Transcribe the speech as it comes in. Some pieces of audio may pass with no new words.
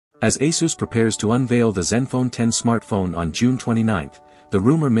As ASUS prepares to unveil the Zenfone 10 smartphone on June 29, the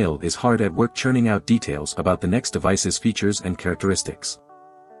rumor mill is hard at work churning out details about the next device's features and characteristics.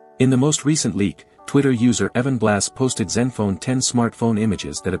 In the most recent leak, Twitter user Evan Blass posted Zenfone 10 smartphone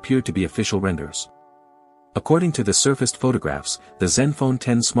images that appeared to be official renders. According to the surfaced photographs, the Zenfone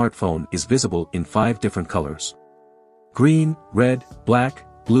 10 smartphone is visible in 5 different colors. Green, red, black,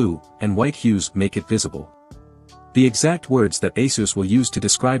 blue, and white hues make it visible. The exact words that ASUS will use to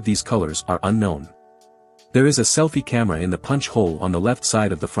describe these colors are unknown. There is a selfie camera in the punch hole on the left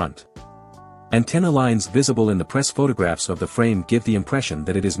side of the front. Antenna lines visible in the press photographs of the frame give the impression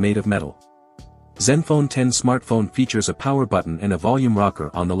that it is made of metal. Zenfone 10 smartphone features a power button and a volume rocker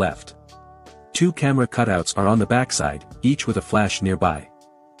on the left. 2 camera cutouts are on the backside, each with a flash nearby.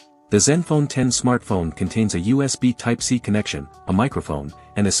 The Zenfone 10 smartphone contains a USB Type-C connection, a microphone,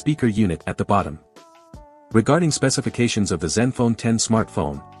 and a speaker unit at the bottom. Regarding specifications of the Zenfone 10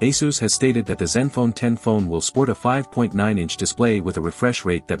 smartphone, ASUS has stated that the Zenfone 10 phone will sport a 5.9-inch display with a refresh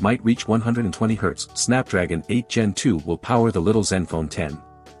rate that might reach 120 Hz. Snapdragon 8 Gen 2 will power the little Zenfone 10.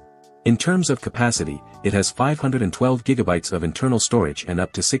 In terms of capacity, it has 512 GB of internal storage and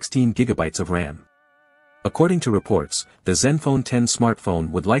up to 16 GB of RAM. According to reports, the Zenfone 10 smartphone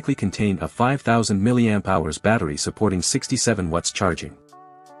would likely contain a 5000 mAh battery supporting 67 watts charging.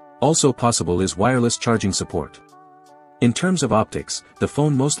 Also possible is wireless charging support. In terms of optics, the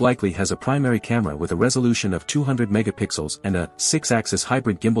phone most likely has a primary camera with a resolution of 200 megapixels and a 6-axis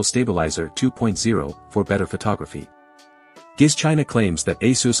hybrid gimbal stabilizer 2.0 for better photography. Giz China claims that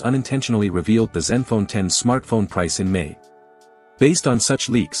ASUS unintentionally revealed the Zenfone 10 smartphone price in May. Based on such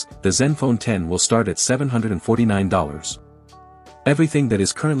leaks, the Zenfone 10 will start at $749. Everything that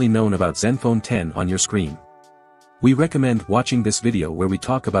is currently known about Zenfone 10 on your screen. We recommend watching this video where we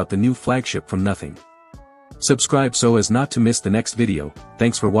talk about the new flagship from nothing. Subscribe so as not to miss the next video.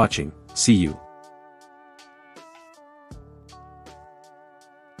 Thanks for watching, see you.